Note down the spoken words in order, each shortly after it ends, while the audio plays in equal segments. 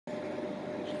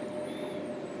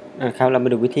ครับเรามา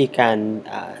ดูวิธีการ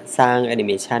สร้างแอนิเ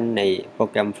มชันในโปร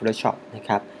แกรม Photoshop นะค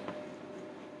รับ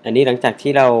อันนี้หลังจาก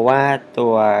ที่เราวาดตั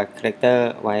วคาแรคเตอ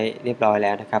ร์ไว้เรียบร้อยแ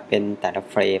ล้วนะครับเป็นแต่ละ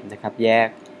เฟรมนะครับแย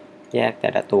กแต่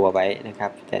ละตัวไว้นะครั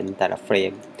บเป็นแต่ละเฟร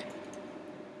ม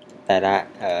แต่ละ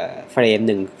เฟรม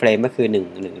1เฟรมก็คือ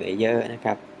1เลเยอร์นะค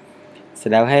รับเสร็จ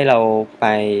แล้วให้เราไป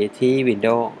ที่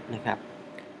Windows นะครับ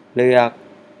เลือก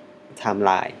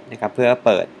Timeline นะครับเพื่อเ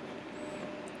ปิด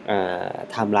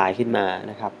Timeline ขึ้นมา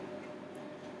นะครับ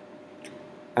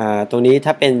ตรงนี้ถ้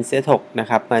าเป็น Z6 นะ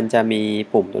ครับมันจะมี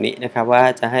ปุ่มตรงนี้นะครับว่า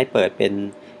จะให้เปิดเป็น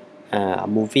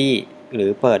movie หรือ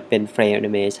เปิดเป็น frame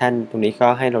animation ตรงนี้ก็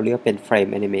ให้เราเลือกเป็น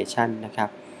frame animation นะครับ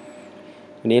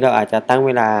ตรงนี้เราอาจจะตั้งเ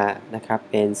วลานะครับ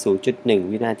เป็น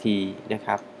 0.1 วินาทีนะค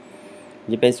รับ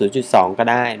จะเป็น 0.2 ก็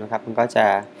ได้นะครับมันก็จะ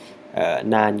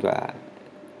นานกว่า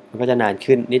มันก็จะนาน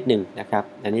ขึ้นนิดหนึ่งนะครับ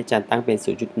อันนี้จะตั้งเป็น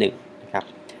 0.1 นะครับ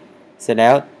เสร็จแล้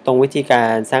วตรงวิธีกา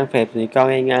รสร้างเฟรมตรงนี้ก็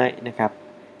ง่ายๆนะครับ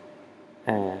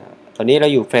ตอนนี้เรา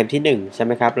อยู่เฟรมที่1ใช่ไห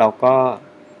มครับเราก็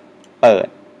เปิด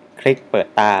คลิกเปิด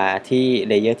ตาที่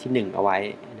เลเยอร์ที่1เอาไว้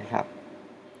นะครับ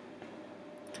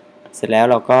เสร็จแล้ว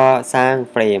เราก็สร้าง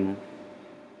เฟรม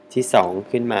ที่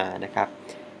2ขึ้นมานะครับ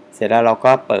เสร็จแล้วเรา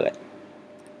ก็เปิด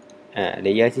เล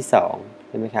เยอร์ที่2ใ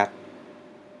ช่ไหมครับ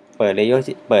เปิดเลเยอ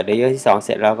ร์ที่2เส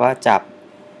ร็จแล้วก็จับ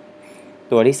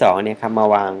ตัวที่2เนี่ยครับมา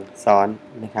วางซ้อน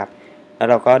นะครับแล้ว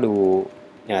เราก็ดู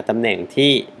ตำแหน่ง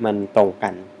ที่มันตรงกั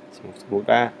นสมมุติ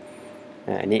ว่า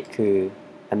อันนี้คือ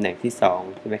ตำแหน่งที่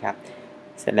2ใช่ไหมครับ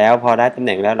เสร็จแล้วพอได้ตำแห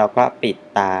น่งแล้วเราก็ปิด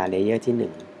ตาเลเยอร์ที่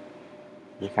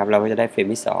1นะครับเราก็จะได้เฟรม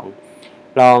ที่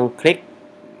2ลองคลิก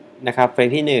นะครับเฟรม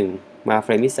ที่1มาเฟ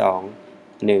รมที่2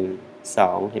 1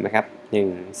 2เห็นไหมครับ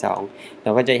1 2เร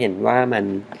าก็จะเห็นว่ามัน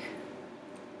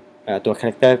ตัวคาแ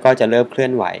รคเตอร์ก็จะเริ่มเคลื่อ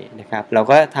นไหวนะครับเรา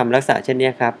ก็ทำลักษณะเช่นนี้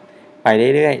ครับไป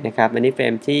เรื่อยๆนะครับอันนี้เฟร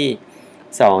มที่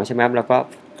2ใช่ไหมครับเราก็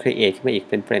create ขึ้นมาอีก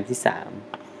เป็นเฟรมที่3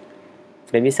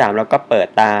เฟรมที่3เราก็เปิด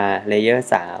ตาเลเยอร์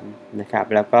3นะครับ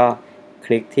แล้วก็ค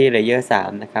ลิกที่เลเยอร์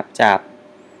3นะครับจับ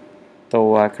ตั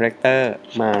วคาแรคเตอร์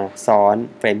มาซ้อน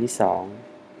เฟรมที่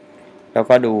2แล้ว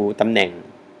ก็ดูตำแหน่ง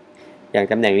อย่าง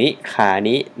ตำแหน่งนี้ขา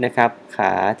นี้นะครับข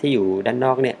าที่อยู่ด้านน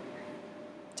อกเนี่ย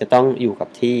จะต้องอยู่กับ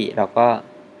ที่เราก็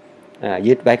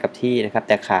ยึดไว้กับที่นะครับแ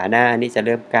ต่ขาหน้านี่จะเ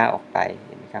ริ่มก้าวออกไปเ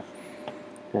ห็นไหมครับ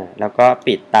แล้วก็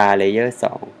ปิดตาเลเยอร์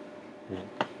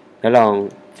2แล้วลอง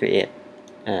create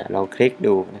ลองคลิก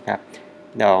ดูนะครับ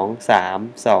2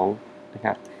 3 2นะค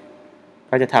รับ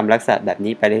ก็จะทำลักษณะแบบ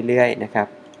นี้ไปเรื่อยๆนะครับ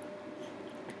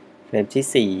เฟรม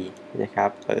ที่4นะครับ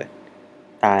เปิด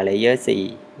ตาเลเยอร์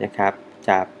4นะครับ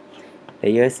จับเล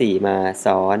เยอร์4มา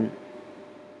ซ้อน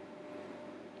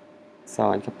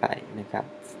เข้าไปนะครับ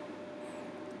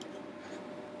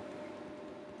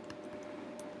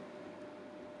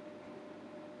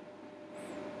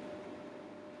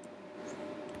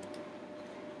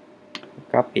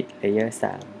ก็ปิดเลเยอร์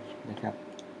3นะครับ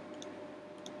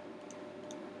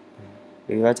ห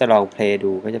รือว่าจะลองเพลย์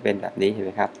ดูก็จะเป็นแบบนี้เห็นไห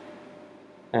มครับ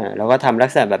เราก็ทำลัก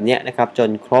ษณะแบบนี้นะครับจน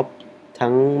ครบ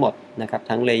ทั้งหมดนะครับ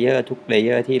ทั้งเลเยอร์ทุกเลเย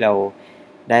อร์ที่เรา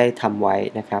ได้ทำไว้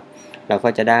นะครับเราก็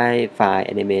จะได้ไฟล์แ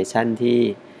อนิเมชันที่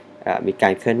มีกา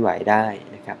รเคลื่อนไหวได้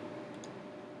นะครับ